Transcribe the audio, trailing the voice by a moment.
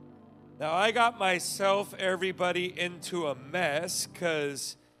Now, I got myself, everybody, into a mess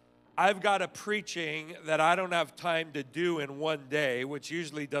because I've got a preaching that I don't have time to do in one day, which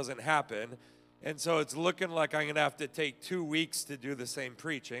usually doesn't happen. And so it's looking like I'm going to have to take 2 weeks to do the same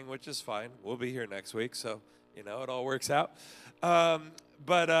preaching, which is fine. We'll be here next week, so, it all works out.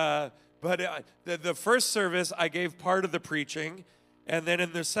 The first service, I gave part of the preaching. And then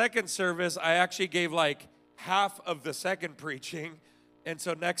in the second service, I actually gave like half of the second preaching. And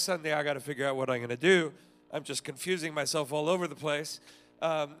so next Sunday, I got to figure out what I'm going to do. I'm just confusing myself all over the place.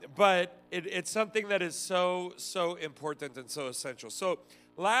 But it's something that is so important and so essential. So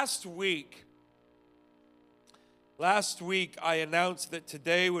last week, I announced that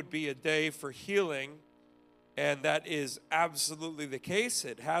today would be a day for healing. And that is absolutely the case.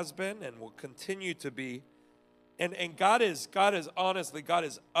 It has been and will continue to be. And God is honestly, God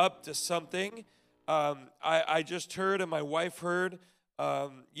is up to something. I just heard, and my wife heard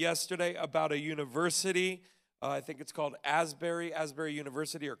yesterday about a university. I think it's called Asbury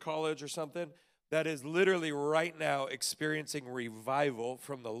University or college or something, that is literally right now experiencing revival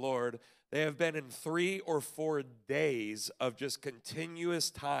from the Lord. They have been in 3 or 4 days of just continuous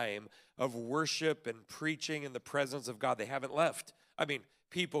time of worship and preaching in the presence of God. They haven't left. I mean,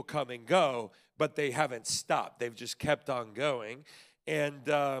 people come and go, but they haven't stopped. They've just kept on going. And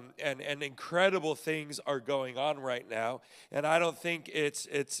incredible things are going on right now. And I don't think it's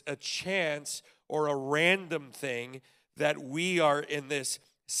a chance or a random thing that we are in this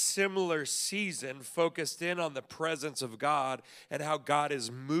similar season focused in on the presence of God and how God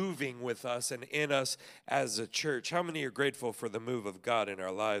is moving with us and in us as a church. How many are grateful for the move of God in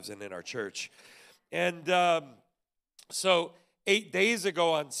our lives and in our church? And so 8 days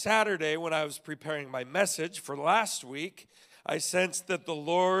ago on Saturday, when I was preparing my message for last week, I sensed that the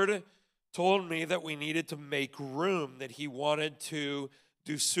Lord told me that we needed to make room, that He wanted to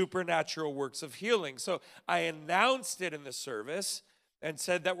do supernatural works of healing. So I announced it in the service and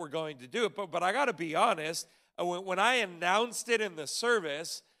said that we're going to do it. But I got to be honest, when I announced it in the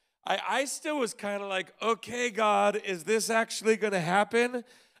service, I still was kind of like, okay, God, is this actually going to happen?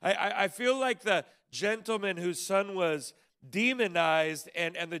 I feel like the gentleman whose son was demonized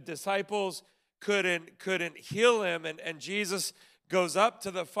and the disciples couldn't heal him, and Jesus goes up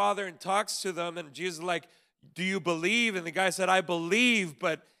to the Father and talks to them, and Jesus is like, do you believe? And the guy said, I believe,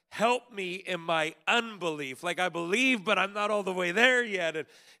 but help me in my unbelief. Like, I believe, but I'm not all the way there yet.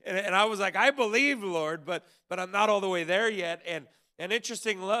 And I was like, I believe, Lord, but I'm not all the way there yet. And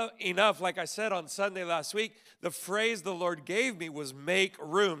interesting enough, like I said on Sunday last week, the phrase the Lord gave me was make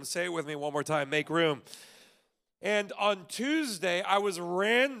room. Say it with me one more time, make room. And on Tuesday, I was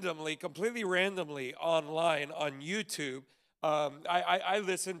completely randomly online on YouTube. I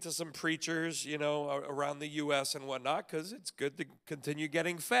listened to some preachers, around the U.S. and whatnot, because it's good to continue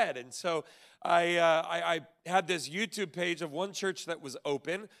getting fed. And so I had this YouTube page of one church that was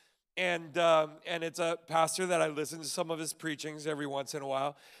open, and it's a pastor that I listen to some of his preachings every once in a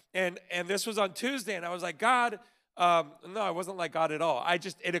while. And this was on Tuesday, and I was like, God, no, I wasn't like God at all.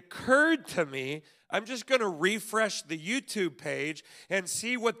 It occurred to me, I'm just going to refresh the YouTube page and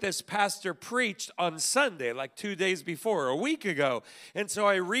see what this pastor preached on Sunday, like 2 days before, a week ago. And so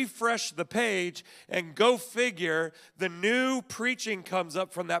I refreshed the page, and go figure, the new preaching comes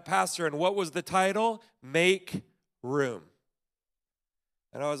up from that pastor. And what was the title? Make Room.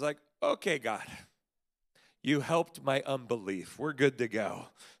 And I was like, okay, God, you helped my unbelief. We're good to go.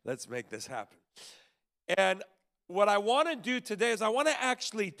 Let's make this happen. And what I want to do today is I want to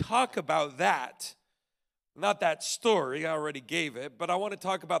actually talk about that. Not that story, I already gave it, but I want to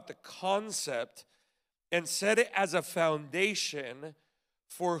talk about the concept and set it as a foundation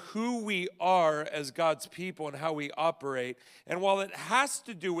for who we are as God's people and how we operate. And while it has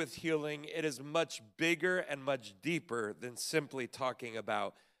to do with healing, it is much bigger and much deeper than simply talking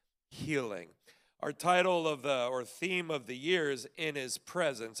about healing. Our title or theme of the year is In His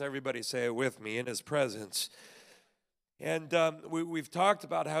Presence. Everybody say it with me, In His Presence. And we've talked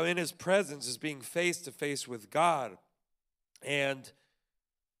about how in His presence is being face to face with God. And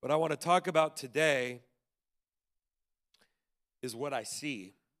what I want to talk about today is what I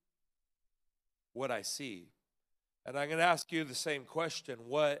see. What I see. And I'm going to ask you the same question.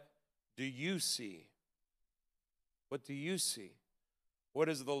 What do you see? What do you see? What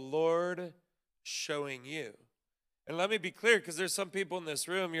is the Lord showing you? And let me be clear, because there's some people in this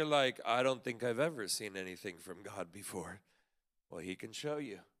room, you're like, I don't think I've ever seen anything from God before. Well, He can show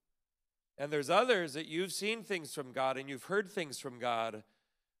you. And there's others that you've seen things from God and you've heard things from God,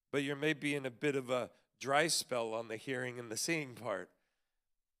 but you're maybe in a bit of a dry spell on the hearing and the seeing part.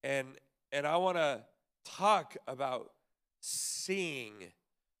 And I want to talk about seeing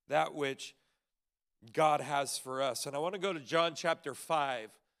that which God has for us. And I want to go to John chapter 5.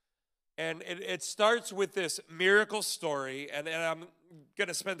 And it starts with this miracle story, and I'm going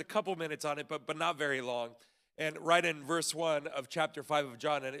to spend a couple minutes on it, but not very long. And right in verse 1 of chapter 5 of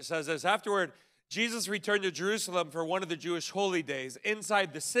John, and it says this: afterward, Jesus returned to Jerusalem for one of the Jewish holy days.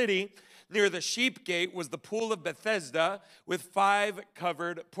 Inside the city, near the sheep gate, was the pool of Bethesda with 5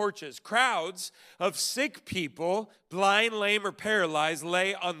 covered porches. Crowds of sick people, blind, lame, or paralyzed,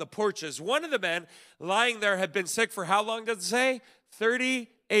 lay on the porches. One of the men lying there had been sick for how long does it say?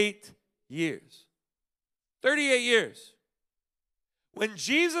 38 years. 38 years. When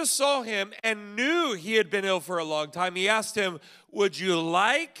Jesus saw him and knew he had been ill for a long time, he asked him, "Would you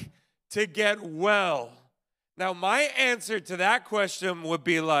like to get well?" Now, my answer to that question would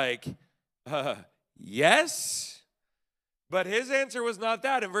be like, yes. But his answer was not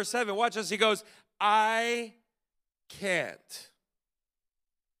that. In verse 7, watch this. He goes, "I can't."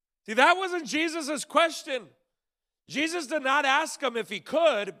 See, that wasn't Jesus' question. Jesus did not ask him if he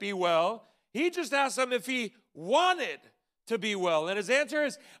could be well. He just asked him if he wanted to be well. And his answer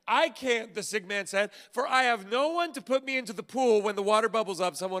is, "I can't," the sick man said, "for I have no one to put me into the pool when the water bubbles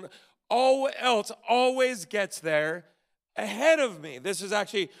up. Someone else always gets there ahead of me." This is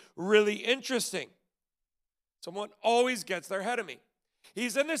actually really interesting. Someone always gets there ahead of me.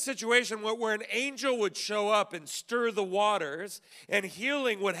 He's in this situation where an angel would show up and stir the waters, and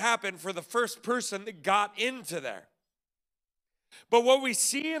healing would happen for the first person that got into there. But what we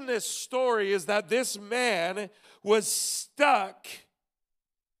see in this story is that this man was stuck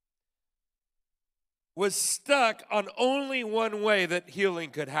on only one way that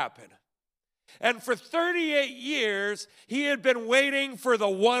healing could happen. And for 38 years, he had been waiting for the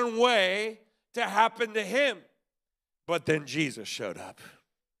one way to happen to him. But then Jesus showed up.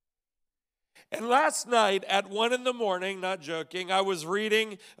 And last night at 1 a.m, not joking, I was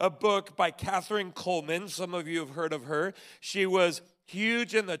reading a book by Catherine Coleman. Some of you have heard of her. She was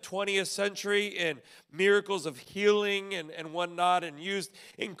huge in the 20th century in miracles of healing and whatnot, and used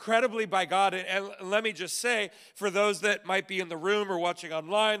incredibly by God. And let me just say, for those that might be in the room or watching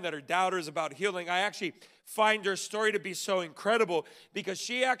online that are doubters about healing, I actually find her story to be so incredible because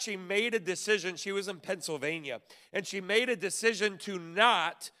she actually made a decision. She was in Pennsylvania, and she made a decision to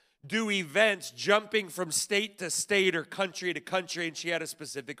not do events jumping from state to state or country to country, and she had a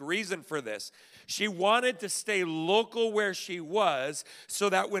specific reason for this. She wanted to stay local where she was so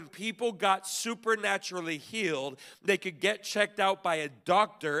that when people got supernaturally healed, they could get checked out by a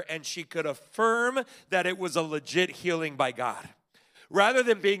doctor and she could affirm that it was a legit healing by God. Rather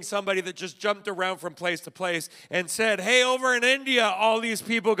than being somebody that just jumped around from place to place and said, "Hey, over in India, all these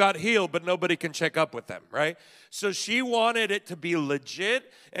people got healed, but nobody can check up with them," right? So she wanted it to be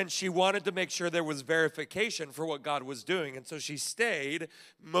legit, and she wanted to make sure there was verification for what God was doing. And so she stayed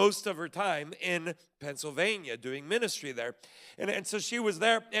most of her time in Pennsylvania doing ministry there. And so she was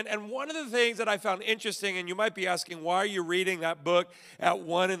there. And one of the things that I found interesting, and you might be asking, why are you reading that book at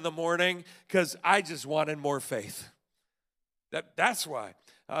 1 a.m? Because I just wanted more faith. That's why.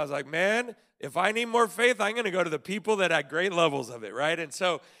 I was like, man, if I need more faith, I'm going to go to the people that had great levels of it, right? And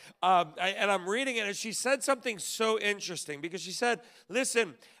so, I'm reading it, and she said something so interesting because she said,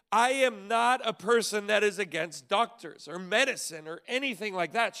 "Listen, I am not a person that is against doctors or medicine or anything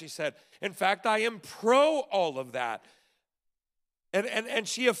like that," she said. "In fact, I am pro all of that." And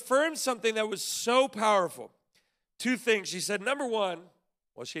she affirmed something that was so powerful. 2 things. She said, number one,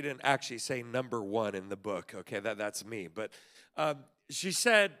 well, she didn't actually say number 1 in the book. Okay, that's me. But she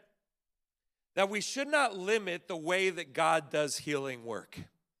said that we should not limit the way that God does healing work.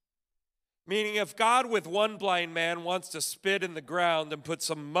 Meaning, if God with one blind man wants to spit in the ground and put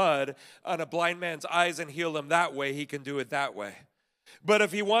some mud on a blind man's eyes and heal him that way, he can do it that way. But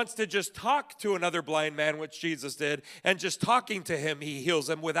if he wants to just talk to another blind man, which Jesus did, and just talking to him, he heals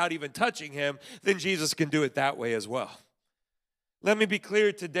him without even touching him, then Jesus can do it that way as well. Let me be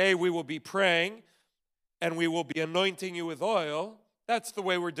clear, today we will be praying and we will be anointing you with oil. That's the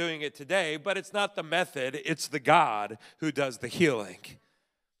way we're doing it today, but it's not the method, it's the God who does the healing.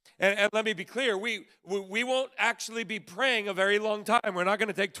 And let me be clear, we won't actually be praying a very long time. We're not going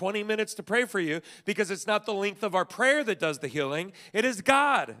to take 20 minutes to pray for you because it's not the length of our prayer that does the healing. It is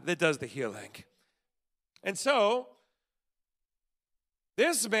God that does the healing. And so,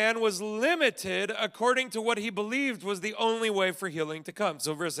 this man was limited according to what he believed was the only way for healing to come.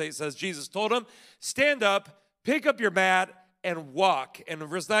 So verse 8 says, Jesus told him, "Stand up, pick up your mat, and walk." And in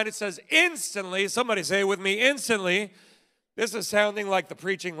verse 9 it says, instantly, somebody say it with me, instantly. This is sounding like the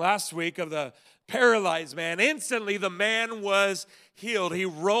preaching last week of the paralyzed man. Instantly, the man was healed. He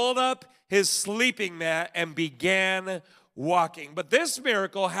rolled up his sleeping mat and began walking. But this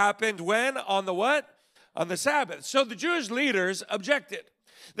miracle happened when? On the what? On the Sabbath. So the Jewish leaders objected.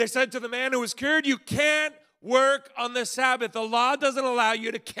 They said to the man who was cured, you can't work on the Sabbath. The law doesn't allow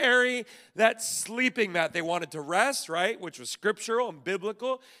you to carry that sleeping mat. They wanted to rest, right, which was scriptural and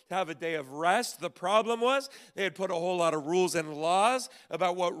biblical, to have a day of rest. The problem was they had put a whole lot of rules and laws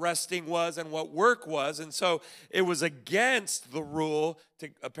about what resting was and what work was. And so it was against the rule to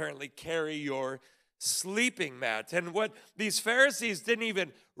apparently carry your sleeping mat. And what these Pharisees didn't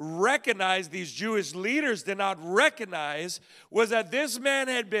even recognize, these Jewish leaders did not recognize, was that this man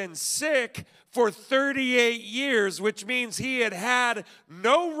had been sick for 38 years, which means he had had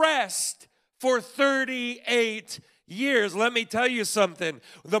no rest for 38 years. Let me tell you something.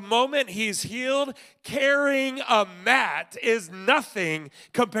 The moment he's healed, carrying a mat is nothing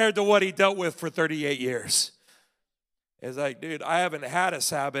compared to what he dealt with for 38 years. It's like, dude, I haven't had a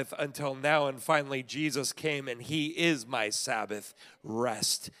Sabbath until now, and finally Jesus came, and he is my Sabbath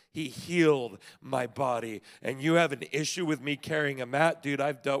rest. He healed my body. And you have an issue with me carrying a mat? Dude,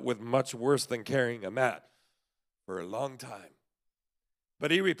 I've dealt with much worse than carrying a mat for a long time. But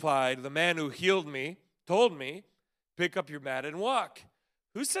he replied, the man who healed me told me, pick up your mat and walk.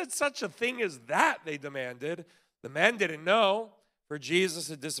 Who said such a thing as that, they demanded. The man didn't know, for Jesus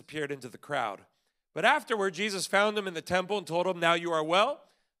had disappeared into the crowd. But afterward, Jesus found him in the temple and told him, now you are well,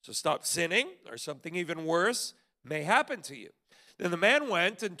 so stop sinning, or something even worse may happen to you. Then the man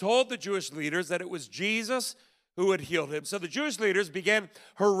went and told the Jewish leaders that it was Jesus who had healed him. So the Jewish leaders began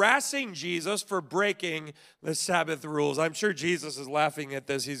harassing Jesus for breaking the Sabbath rules. I'm sure Jesus is laughing at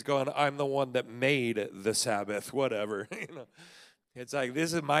this. He's going, I'm the one that made the Sabbath, whatever. It's like,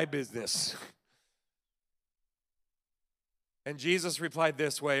 this is my business. And Jesus replied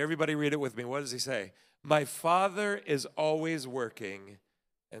this way. Everybody read it with me. What does he say? My Father is always working,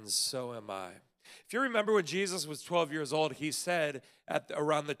 and so am I. If you remember when Jesus was 12 years old, he said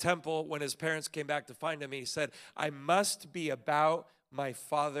around the temple when his parents came back to find him, he said, I must be about my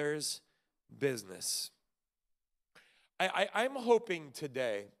Father's business. I'm hoping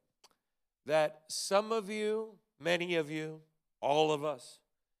today that some of you, many of you, all of us,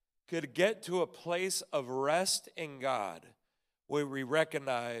 could get to a place of rest in God where we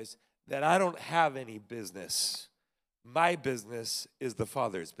recognize that I don't have any business. My business is the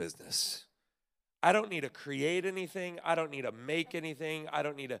Father's business. I don't need to create anything. I don't need to make anything. I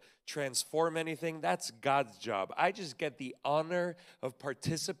don't need to transform anything. That's God's job. I just get the honor of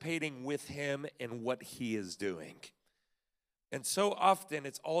participating with him in what he is doing. And so often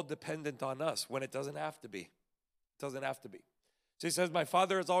it's all dependent on us when it doesn't have to be. It doesn't have to be. So he says, my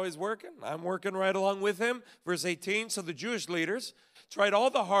Father is always working. I'm working right along with him. Verse 18, so the Jewish leaders tried all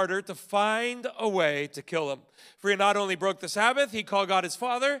the harder to find a way to kill him. For he not only broke the Sabbath, he called God his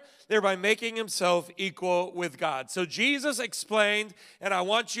Father, thereby making himself equal with God. So Jesus explained, and I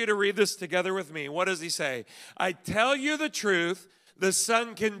want you to read this together with me. What does he say? I tell you the truth, the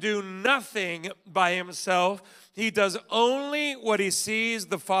Son can do nothing by himself. He does only what he sees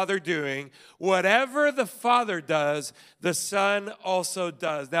the Father doing. Whatever the Father does, the Son also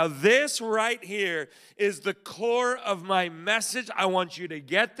does. Now, this right here is the core of my message. I want you to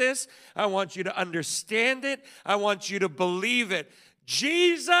get this. I want you to understand it. I want you to believe it.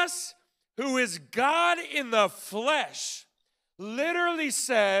 Jesus, who is God in the flesh, literally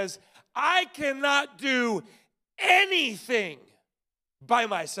says, I cannot do anything by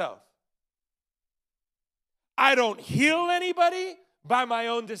myself. I don't heal anybody by my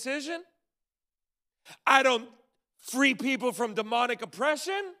own decision. I don't free people from demonic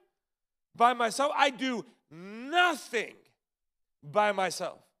oppression by myself. I do nothing by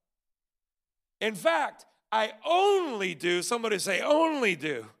myself. In fact, I only do, somebody say only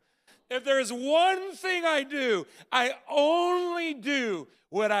do. If there's one thing I do, I only do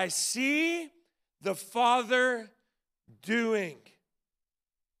what I see the Father doing.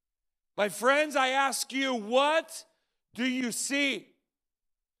 My friends, I ask you, what do you see?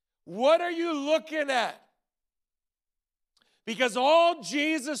 What are you looking at? Because all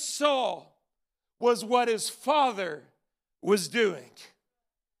Jesus saw was what his Father was doing.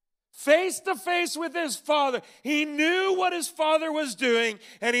 Face to face with his Father. He knew what his Father was doing,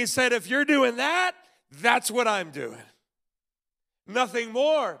 and he said, if you're doing that, that's what I'm doing. Nothing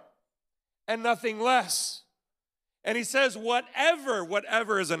more and nothing less. And he says,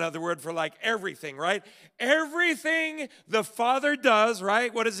 whatever is another word for like everything, right? Everything the Father does,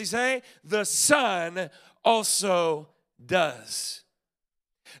 right? What does he say? The Son also does.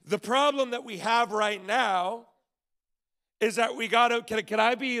 The problem that we have right now is that we got to, can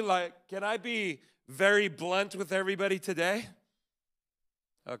I be very blunt with everybody today?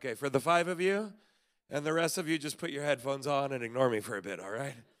 Okay, for the 5 of you, And the rest of you just put your headphones on and ignore me for a bit, all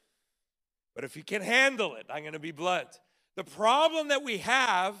right? But if you can handle it, I'm going to be blunt. The problem that we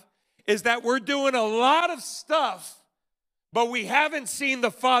have is that we're doing a lot of stuff, but we haven't seen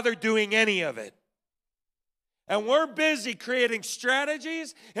the Father doing any of it. And we're busy creating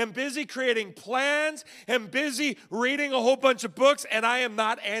strategies and busy creating plans and busy reading a whole bunch of books. And I am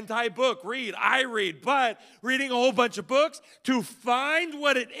not anti-book. I read, but reading a whole bunch of books to find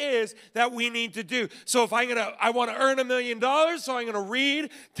what it is that we need to do. So if I want to earn $1 million, so I'm going to read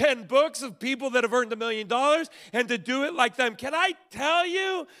 10 books of people that have earned $1 million and to do it like them. Can I tell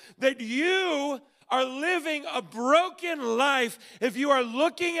you that you are living a broken life if you are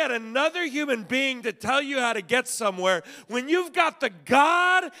looking at another human being to tell you how to get somewhere when you've got the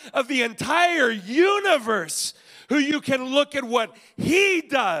God of the entire universe who you can look at what He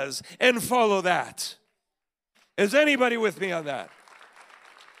does and follow that? Is anybody with me on that?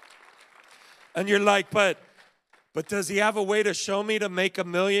 And you're like, but does He have a way to show me to make $1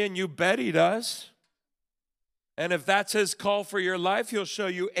 million? You bet He does. And if that's His call for your life, He'll show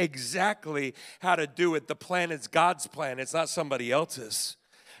you exactly how to do it. The plan is God's plan. It's not somebody else's.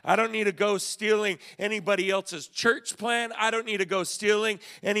 I don't need to go stealing anybody else's church plan. I don't need to go stealing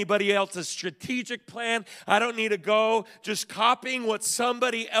anybody else's strategic plan. I don't need to go just copying what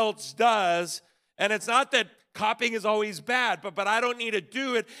somebody else does. And it's not that copying is always bad, but I don't need to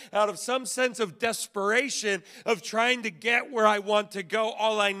do it out of some sense of desperation of trying to get where I want to go.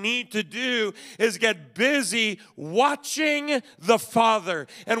 All I need to do is get busy watching the Father.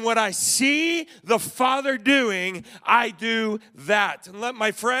 And what I see the Father doing, I do that. And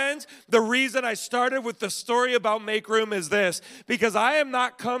my friends, the reason I started with the story about Make Room is this, because I am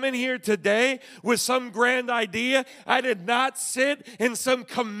not coming here today with some grand idea. I did not sit in some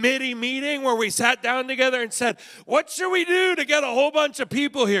committee meeting where we sat down together and said, what should we do to get a whole bunch of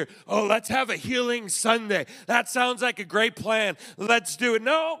people here? Oh, let's have a healing Sunday. That sounds like a great plan. Let's do it.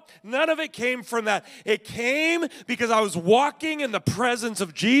 No, none of it came from that. It came because I was walking in the presence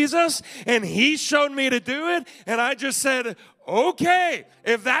of Jesus and He showed me to do it. And I just said, okay,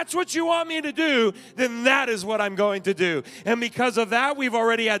 if that's what you want me to do, then that is what I'm going to do. And because of that, we've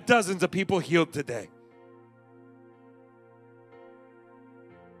already had dozens of people healed today.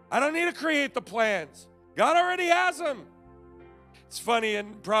 I don't need to create the plans. God already has them. It's funny,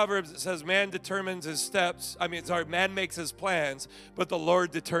 in Proverbs it says man determines his steps. Man makes his plans, but the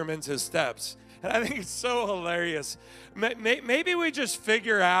Lord determines his steps. And I think it's so hilarious. Maybe we just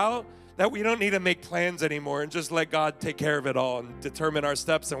figure out that we don't need to make plans anymore and just let God take care of it all and determine our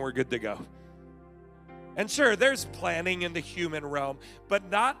steps and we're good to go. And sure, there's planning in the human realm,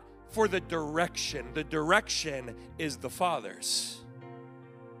 but not for the direction. The direction is the Father's.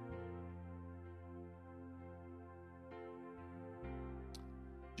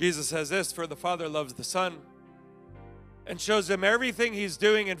 Jesus says this, for the Father loves the Son and shows him everything he's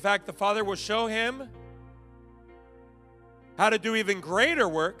doing. In fact, the Father will show him how to do even greater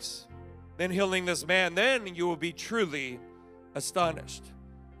works than healing this man. Then you will be truly astonished.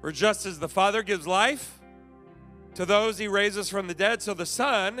 For just as the Father gives life to those He raises from the dead, so the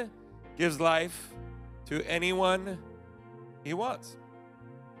Son gives life to anyone He wants.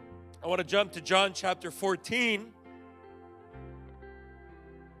 I want to jump to John chapter 14.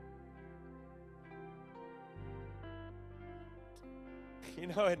 You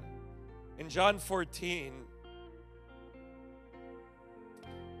know, in John 14,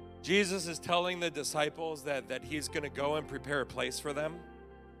 Jesus is telling the disciples that He's going to go and prepare a place for them.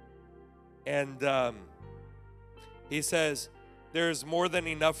 And He says, there's more than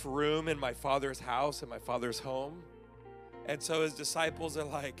enough room in my Father's house, in my Father's home. And so His disciples are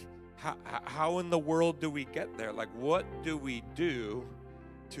like, how in the world do we get there? Like, what do we do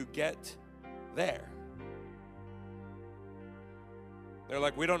to get there? They're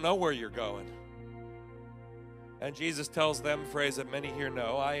like, we don't know where you're going. And Jesus tells them a phrase that many here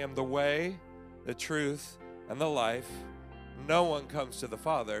know, I am the way, the truth, and the life. No one comes to the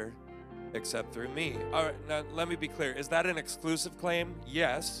Father except through me. All right, now let me be clear. Is that an exclusive claim?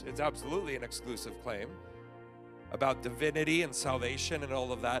 Yes, it's absolutely an exclusive claim about divinity and salvation and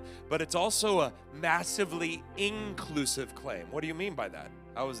all of that. But it's also a massively inclusive claim. What do you mean by that?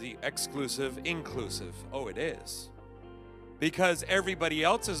 How is the exclusive inclusive? Oh, it is. Because everybody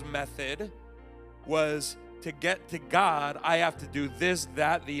else's method was to get to God, I have to do this,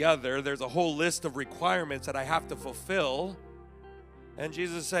 that, the other. There's a whole list of requirements that I have to fulfill. And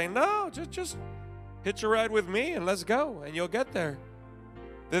Jesus is saying, no, just hitch a ride with me and let's go and you'll get there.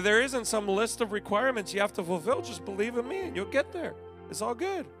 There isn't some list of requirements you have to fulfill. Just believe in me and you'll get there. It's all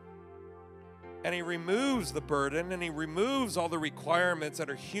good. And he removes the burden, and he removes all the requirements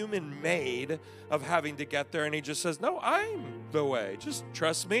that are human-made of having to get there. And he just says, no, I'm the way. Just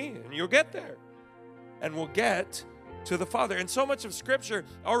trust me, and you'll get there. And we'll get to the Father. And so much of Scripture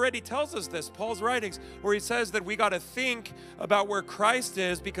already tells us this. Paul's writings, where he says that we got to think about where Christ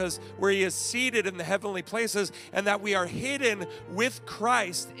is, because where he is seated in the heavenly places, and that we are hidden with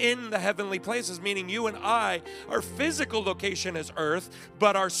Christ in the heavenly places, meaning you and I, our physical location is earth,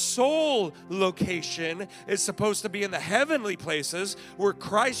 but our soul location is supposed to be in the heavenly places where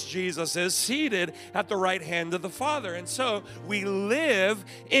Christ Jesus is seated at the right hand of the Father. And so we live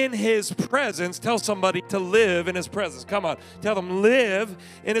in his presence. Tell somebody to live in his presence. Come on, tell them, live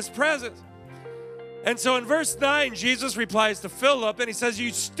in his presence. And so in verse 9, Jesus replies to Philip, and he says,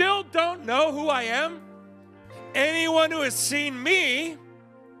 you still don't know who I am? Anyone who has seen me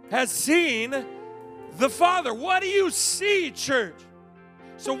has seen the Father. What do you see, church?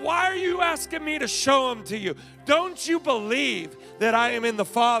 So why are you asking me to show him to you? Don't you believe that I am in the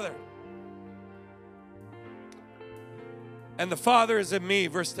Father? And the Father is in me.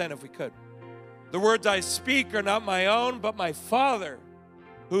 Verse 10, if we could. The words I speak are not my own, but my Father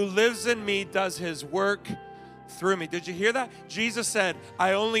who lives in me does his work through me. Did you hear that? Jesus said,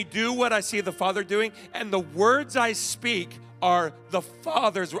 I only do what I see the Father doing, and the words I speak are the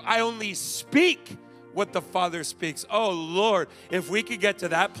Father's. I only speak what the Father speaks. Oh, Lord, if we could get to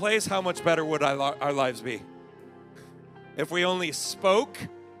that place, how much better would our lives be? If we only spoke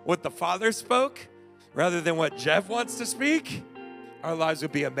what the Father spoke rather than what Jeff wants to speak, our lives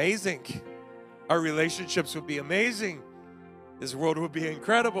would be amazing. Our relationships would be amazing. This world would be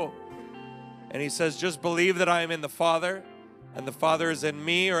incredible. And he says, just believe that I am in the Father, and the Father is in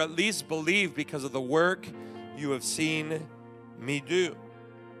me, or at least believe because of the work you have seen me do.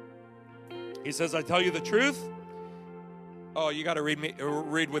 He says, I tell you the truth. Oh, you got to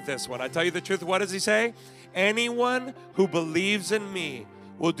read with this one. I tell you the truth. What does he say? Anyone who believes in me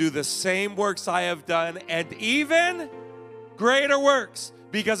will do the same works I have done, and even greater works,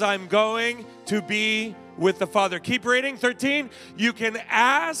 because I'm going to be with the Father. Keep reading, 13. You can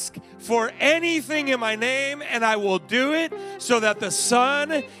ask for anything in my name, and I will do it, so that the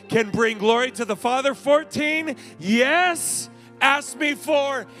Son can bring glory to the Father. 14. Yes, ask me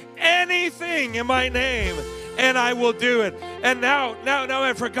for anything in my name, and I will do it. And now,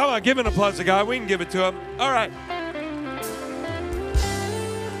 come on, give an applause to God. We can give it to him. All right.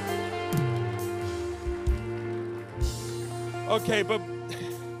 Okay, but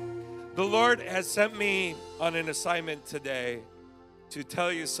the Lord has sent me on an assignment today to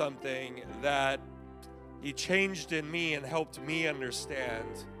tell you something that he changed in me and helped me understand,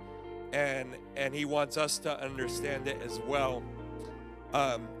 and he wants us to understand it as well.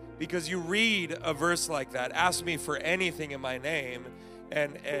 Because you read a verse like that, ask me for anything in my name,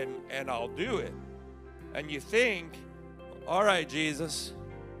 and I'll do it. And you think, all right, Jesus,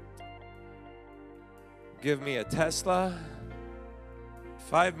 give me a Tesla,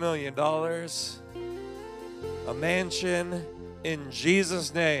 $5 million, a mansion, in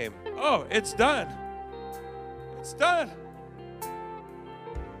Jesus' name. Oh, it's done. It's done.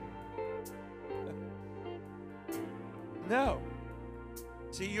 No.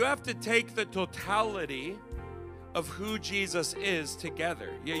 See, you have to take the totality of who Jesus is together.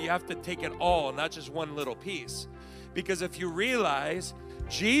 You have to take it all, not just one little piece. Because if you realize,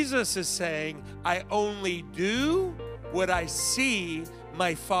 Jesus is saying, I only do what I see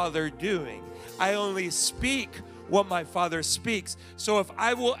my Father doing. I only speak what my Father speaks. So if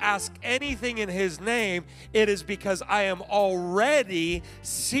I will ask anything in his name, it is because I am already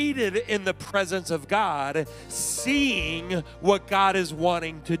seated in the presence of God, seeing what God is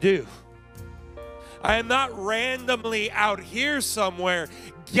wanting to do. I am not randomly out here somewhere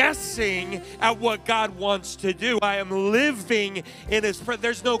guessing at what God wants to do. I am living in his presence.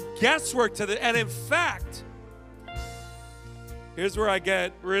 There's no guesswork to it. And in fact, here's where I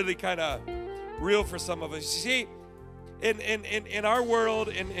get really kind of real for some of us. You see, in our world,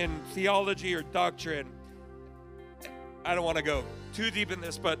 in theology or doctrine, I don't want to go too deep in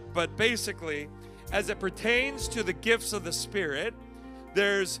this, but basically, as it pertains to the gifts of the Spirit,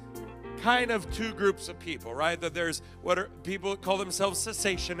 there's kind of two groups of people, right? That there's what are people call themselves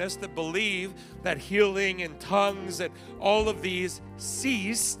cessationists, that believe that healing and tongues and all of these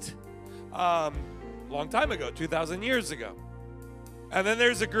ceased long time ago, 2,000 years ago. And then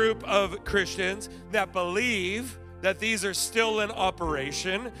there's a group of Christians that believe that these are still in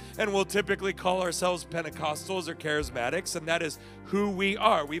operation, and we'll typically call ourselves Pentecostals or Charismatics, and that is who we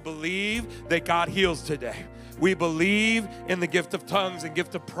are. We believe that God heals today. We believe in the gift of tongues and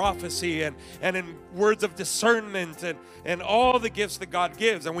gift of prophecy and in words of discernment and all the gifts that God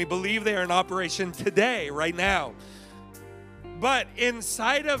gives, and we believe they are in operation today, right now. But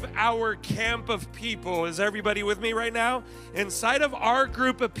inside of our camp of people, is everybody with me right now? Inside of our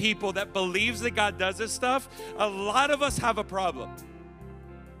group of people that believes that God does this stuff, a lot of us have a problem.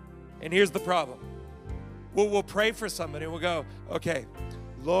 And here's the problem. We'll pray for somebody. We'll go, okay,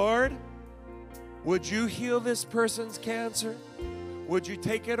 Lord, would you heal this person's cancer? Would you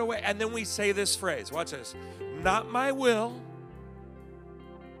take it away? And then we say this phrase. Watch this. Not my will,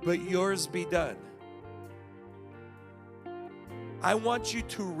 but yours be done. I want you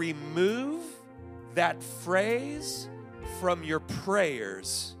to remove that phrase from your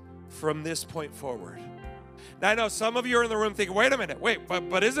prayers from this point forward. Now, I know some of you are in the room thinking, wait a minute,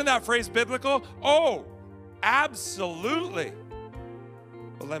 but isn't that phrase biblical? Oh, absolutely.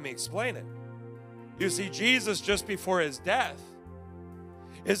 Well, let me explain it. You see, Jesus, just before his death,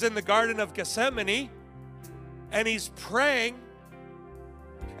 is in the Garden of Gethsemane, and he's praying,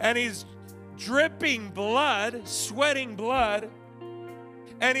 and he's dripping blood, sweating blood,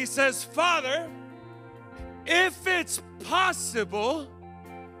 and he says, Father, if it's possible,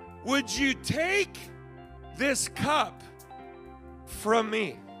 would you take this cup from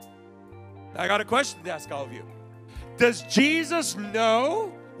me? Now, I got a question to ask all of you. Does Jesus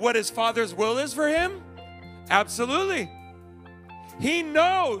know what his Father's will is for him? Absolutely. He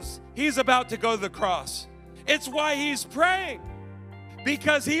knows he's about to go to the cross. It's why he's praying,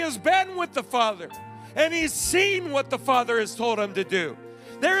 because he has been with the Father and he's seen what the Father has told him to do.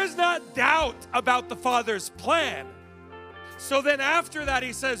 There is not doubt about the Father's plan. So then after that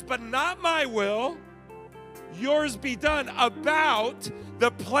he says, but not my will, yours be done, about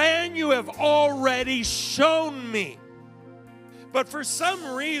the plan you have already shown me. But for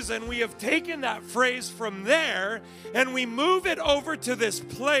some reason, we have taken that phrase from there and we move it over to this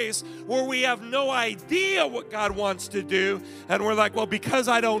place where we have no idea what God wants to do. And we're like, well, because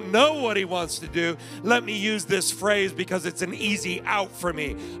I don't know what he wants to do, let me use this phrase because it's an easy out for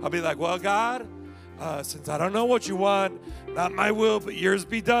me. I'll be like, well, God, since I don't know what you want, not my will, but yours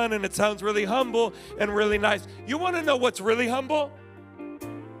be done. And it sounds really humble and really nice. You want to know what's really humble?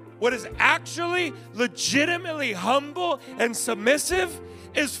 What is actually legitimately humble and submissive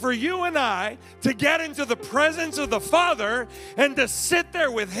is for you and I to get into the presence of the Father and to sit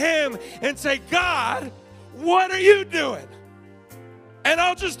there with him and say, God, what are you doing? And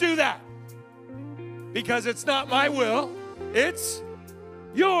I'll just do that. Because it's not my will, it's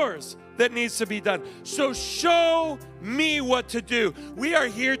yours that needs to be done. So show me what to do. We are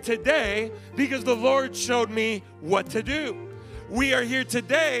here today because the Lord showed me what to do. We are here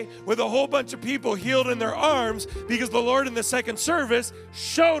today with a whole bunch of people healed in their arms because the Lord in the second service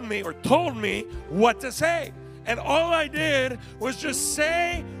showed me or told me what to say. And all I did was just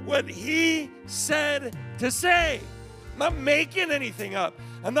say what he said to say. I'm not making anything up.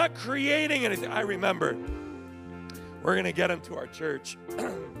 I'm not creating anything. I remember, we're going to get him to our church.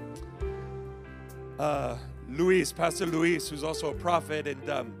 Pastor Luis, who's also a prophet,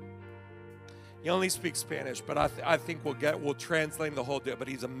 and he only speaks Spanish, but I think we'll translate the whole deal. But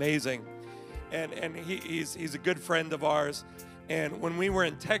he's amazing, and he's a good friend of ours. And when we were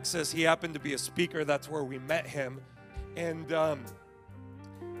in Texas, he happened to be a speaker. That's where we met him, and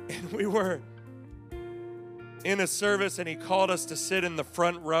we were in a service, and he called us to sit in the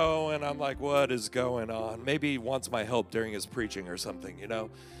front row. And I'm like, what is going on? Maybe he wants my help during his preaching or something, you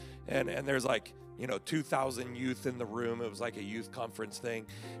know. And there's like, 2,000 youth in the room. It was like a youth conference thing.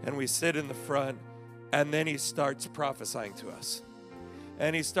 And we sit in the front, and then he starts prophesying to us.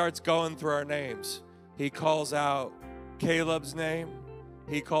 And he starts going through our names. He calls out Caleb's name.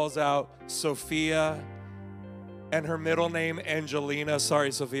 He calls out Sophia and her middle name, Angelina.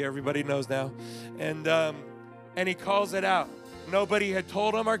 Sorry, Sophia, everybody knows now. And he calls it out. Nobody had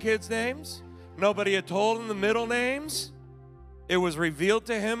told him our kids' names. Nobody had told him the middle names. It was revealed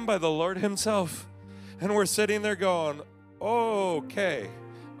to him by the Lord himself. And we're sitting there going, okay,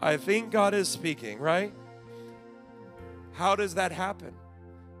 I think God is speaking, right? How does that happen?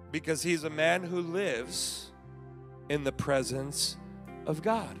 Because he's a man who lives in the presence of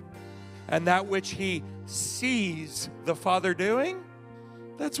God. And that which he sees the Father doing,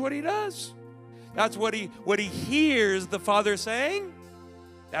 that's what he does. That's what he hears the Father saying,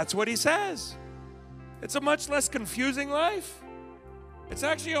 that's what he says. It's a much less confusing life. It's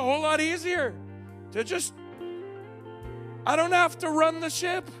actually a whole lot easier to just, I don't have to run the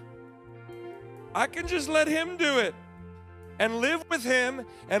ship. I can just let him do it and live with him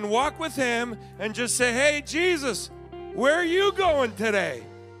and walk with him and just say, hey, Jesus, where are you going today?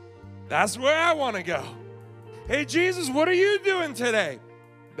 That's where I want to go. Hey, Jesus, what are you doing today?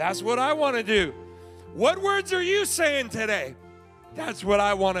 That's what I want to do. What words are you saying today? That's what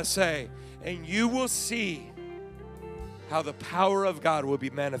I want to say. And you will see how the power of God will be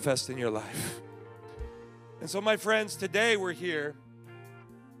manifest in your life. And so, my friends, today we're here,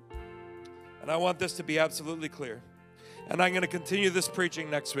 and I want this to be absolutely clear. And I'm going to continue this preaching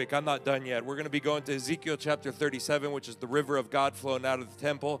next week. I'm not done yet. We're going to be going to Ezekiel chapter 37, which is the river of God flowing out of the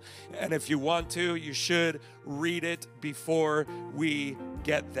temple. And if you want to, you should read it before we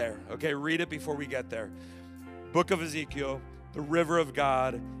get there. Okay, read it before we get there. Book of Ezekiel, the river of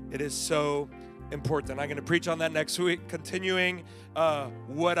God. It is so important. I'm going to preach on that next week, continuing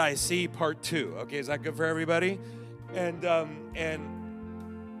What I See, part 2. Okay, is that good for everybody?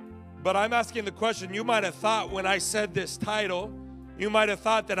 But I'm asking the question, you might have thought when I said this title, you might have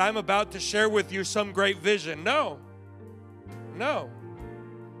thought that I'm about to share with you some great vision. No.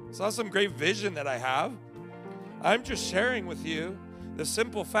 It's not some great vision that I have. I'm just sharing with you the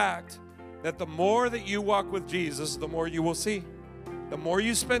simple fact that the more that you walk with Jesus, the more you will see. The more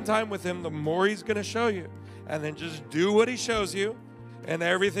you spend time with him, the more he's going to show you. And then just do what he shows you, and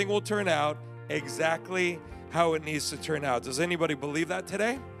everything will turn out exactly how it needs to turn out. Does anybody believe that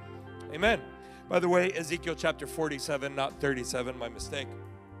today? Amen. By the way, Ezekiel chapter 47, not 37, my mistake.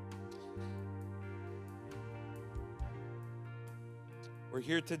 We're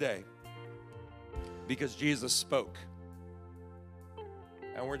here today because Jesus spoke.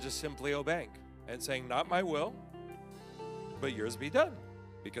 And we're just simply obeying and saying, not my will, but yours be done.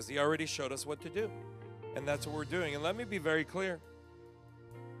 Because he already showed us what to do. And that's what we're doing. And let me be very clear.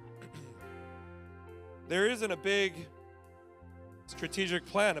 There isn't a big strategic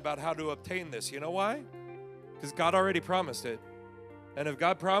plan about how to obtain this. You know why? Because God already promised it. And if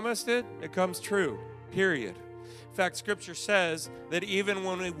God promised it, it comes true. Period. In fact, Scripture says that even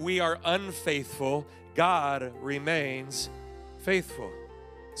when we are unfaithful, God remains faithful.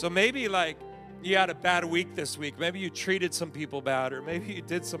 So maybe like you had a bad week this week. Maybe you treated some people bad, or maybe you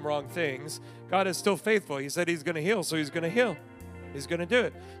did some wrong things. God is still faithful. He said he's going to heal, so he's going to heal. He's going to do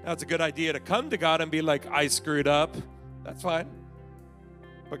it. Now, it's a good idea to come to God and be like, I screwed up. That's fine.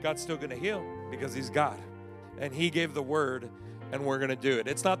 But God's still going to heal because he's God. And he gave the word, and we're going to do it.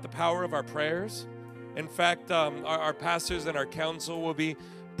 It's not the power of our prayers. In fact, our pastors and our council will be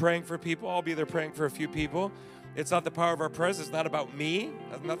praying for people. I'll be there praying for a few people. It's not the power of our prayers. It's not about me.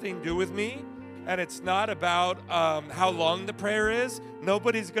 It has nothing to do with me. And it's not about how long the prayer is.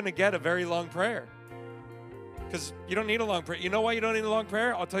 Nobody's going to get a very long prayer. Because you don't need a long prayer. You know why you don't need a long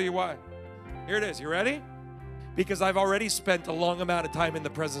prayer? I'll tell you why. Here it is. You ready? Because I've already spent a long amount of time in the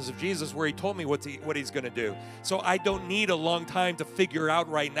presence of Jesus where he told me what he's going to do. So I don't need a long time to figure out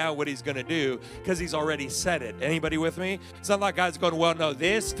right now what he's going to do because he's already said it. Anybody with me? It's not like God's going, well, no,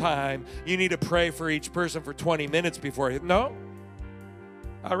 this time you need to pray for each person for 20 minutes before. No.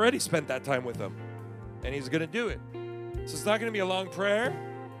 I already spent that time with him. And he's going to do it. So it's not going to be a long prayer.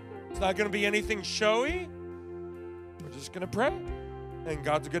 It's not going to be anything showy. We're just going to pray. And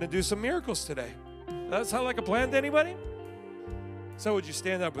God's going to do some miracles today. Does that sound like a plan to anybody? So would you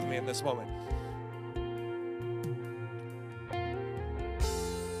stand up with me in this moment?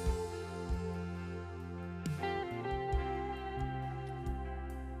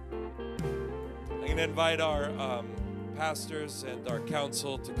 I'm going to invite our pastors and our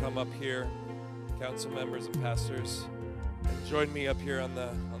council to come up here, council members and pastors, and join me up here on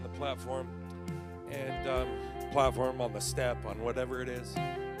the platform, and on the step, on whatever it is.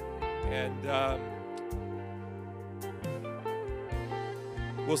 And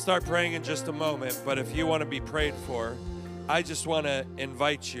we'll start praying in just a moment, but if you want to be prayed for, I just want to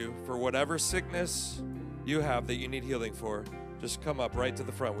invite you for whatever sickness you have that you need healing for, just come up right to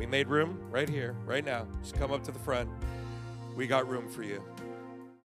the front. We made room right here, right now. Just come up to the front. We got room for you.